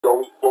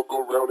Don't fuck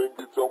around and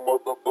get your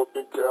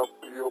motherfucking cap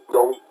deal.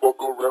 Don't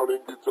fuck around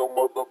and get your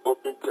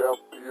motherfucking cap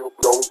deal.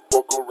 Don't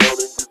fuck around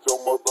and get your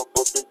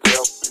motherfucking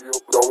cap deal.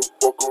 Don't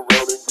fuck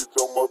around and get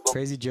your motherfucking.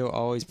 Crazy Joe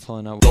always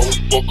pulling up. Don't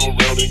fuck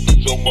around and get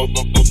your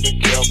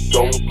motherfucking cap.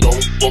 Don't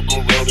fuck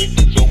around and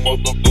get your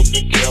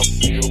motherfucking cap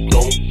deal.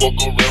 Don't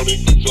fuck around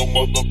and get your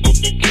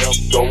motherfucking cap.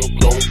 Don't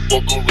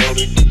fuck around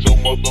and get your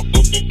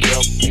motherfucking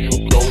cap deal.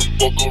 Don't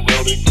fuck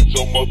around and get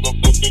your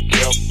motherfucking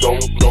cap.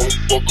 Don't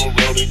fuck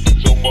around and get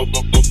your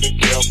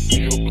motherfucking cap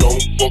deal.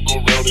 Don't fuck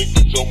around and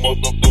get your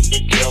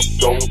motherfucking cap.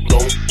 Don't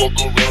fuck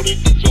around and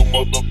get your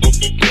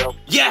motherfucking cap.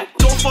 Yeah,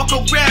 don't fuck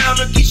around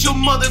or get your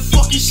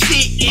motherfucking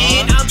shit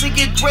in. I'll dig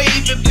a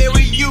grave and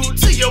bury you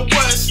to your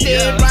worst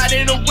end.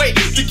 Riding away,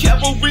 the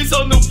cavalry's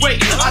on the way.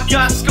 I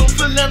got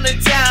Scumville on the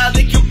dial,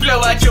 they can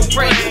blow out your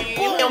brain.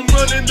 Boy, I'm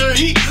running the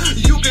heat,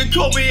 you can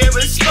call me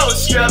Erik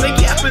Spoelstra. They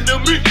capping to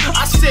me,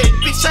 I said,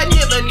 bitch, I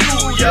never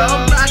knew ya.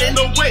 I'm riding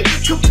away,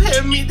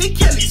 compare me to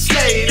Kelly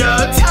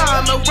Slater.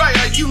 Time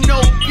Araya, you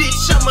know,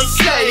 bitch, I'ma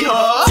slay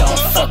her. Don't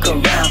fuck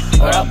around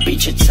or I'll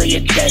beat you till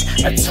you're dead.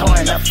 A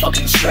torn up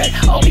fucking shred,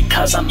 all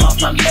because I'm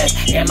off my med.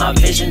 And my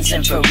vision's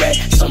infrared,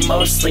 so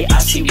mostly I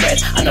see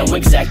red. I know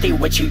exactly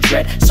what you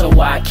dread, so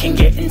I can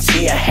get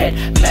into your head.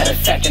 Matter of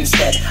fact,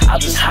 instead, I'll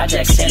just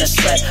hijack Santa's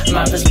sled.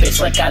 Mount this bitch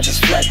like I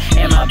just fled,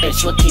 and my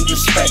bitch will keep you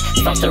spread.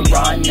 Fucked her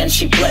raw and then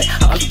she bled.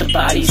 I'll keep the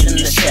bodies in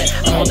the shed.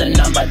 I'm holding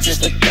on by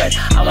just a thread.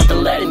 I want to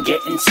let him get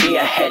into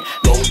your head.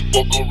 Don't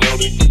fuck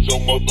around and get your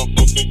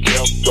motherfucking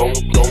cap. Don't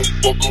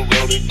fuck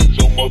around and get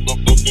your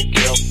motherfucking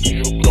cap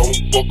deal. Don't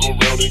fuck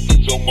around and get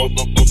your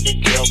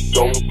motherfucking cap.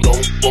 Don't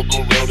fuck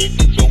around and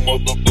get your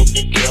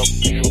motherfucking cap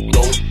deal.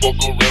 Don't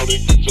fuck around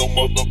and get your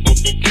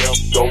motherfucking cap.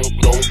 Don't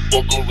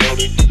fuck around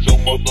and get your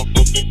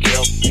motherfucking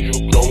cap deal.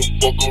 Don't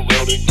fuck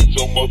around and get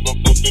your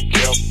motherfucking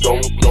cap.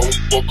 Don't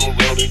fuck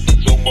around and get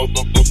your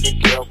motherfucking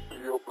cap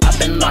deal. I've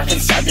been locked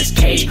inside this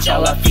cage,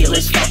 all I feel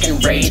is fucking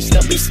rage.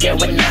 They'll be scared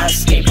when I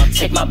escape.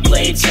 Take my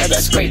blade, tear the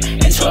scrape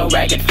into a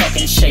ragged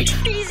fucking shape.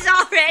 He's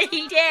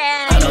already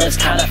dead. I know it's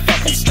kinda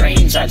fucking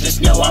strange, I just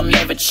know I'll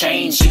never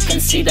change. You can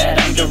see that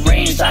I'm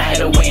deranged, I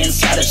hid away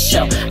inside a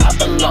shell. I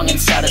belong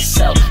inside a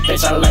cell,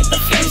 bitch, I like the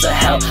flames of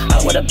hell.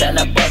 I would've been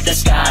above the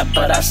sky,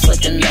 but I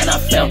slipped and then I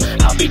fell.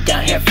 I'll be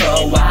down here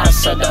for a while,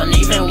 so don't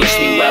even wish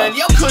me well.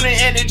 Y'all couldn't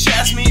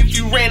energize me if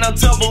you ran on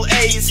double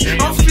A's.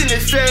 I'm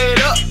feeling fed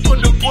up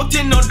on the book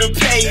and on the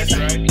page.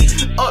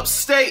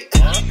 Upstate,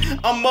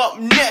 I'm up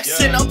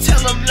next, and I'll tell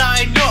them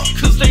line up,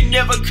 cause they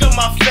never cut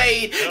my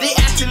fade. They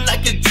acting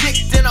like a dick,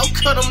 then I'll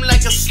cut them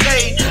like a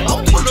slave.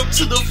 I'll pull up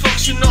to the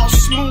function all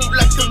smooth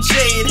like I'm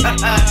Jade.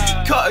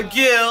 Cut a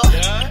gill,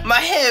 my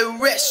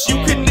head rests, you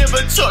can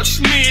never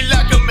touch me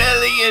like I'm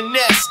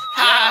alieness.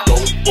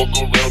 Don't fuck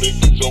around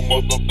and get your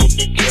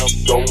motherfucking cap.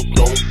 Don't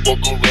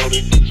fuck around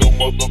and get your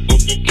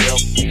motherfucking cap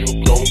deal.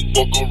 Don't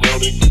fuck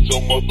around and get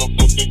your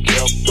motherfucking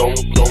cap. Don't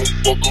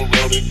fuck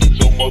around and get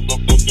your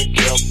motherfucking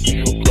cap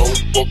deal. Don't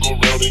fuck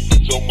around and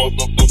get your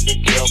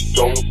motherfucking cap.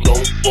 Don't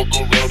fuck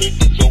around and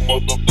get your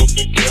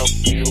motherfucking cap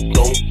deal.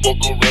 Don't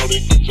fuck around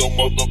and get your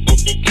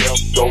motherfucking cap.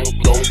 Don't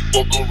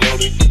fuck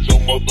around and get your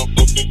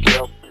motherfucking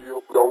cap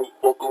deal. Don't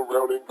fuck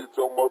around and get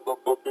your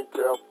motherfucking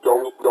cap.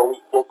 Don't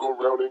fuck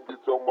around and get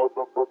your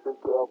motherfucking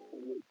cap.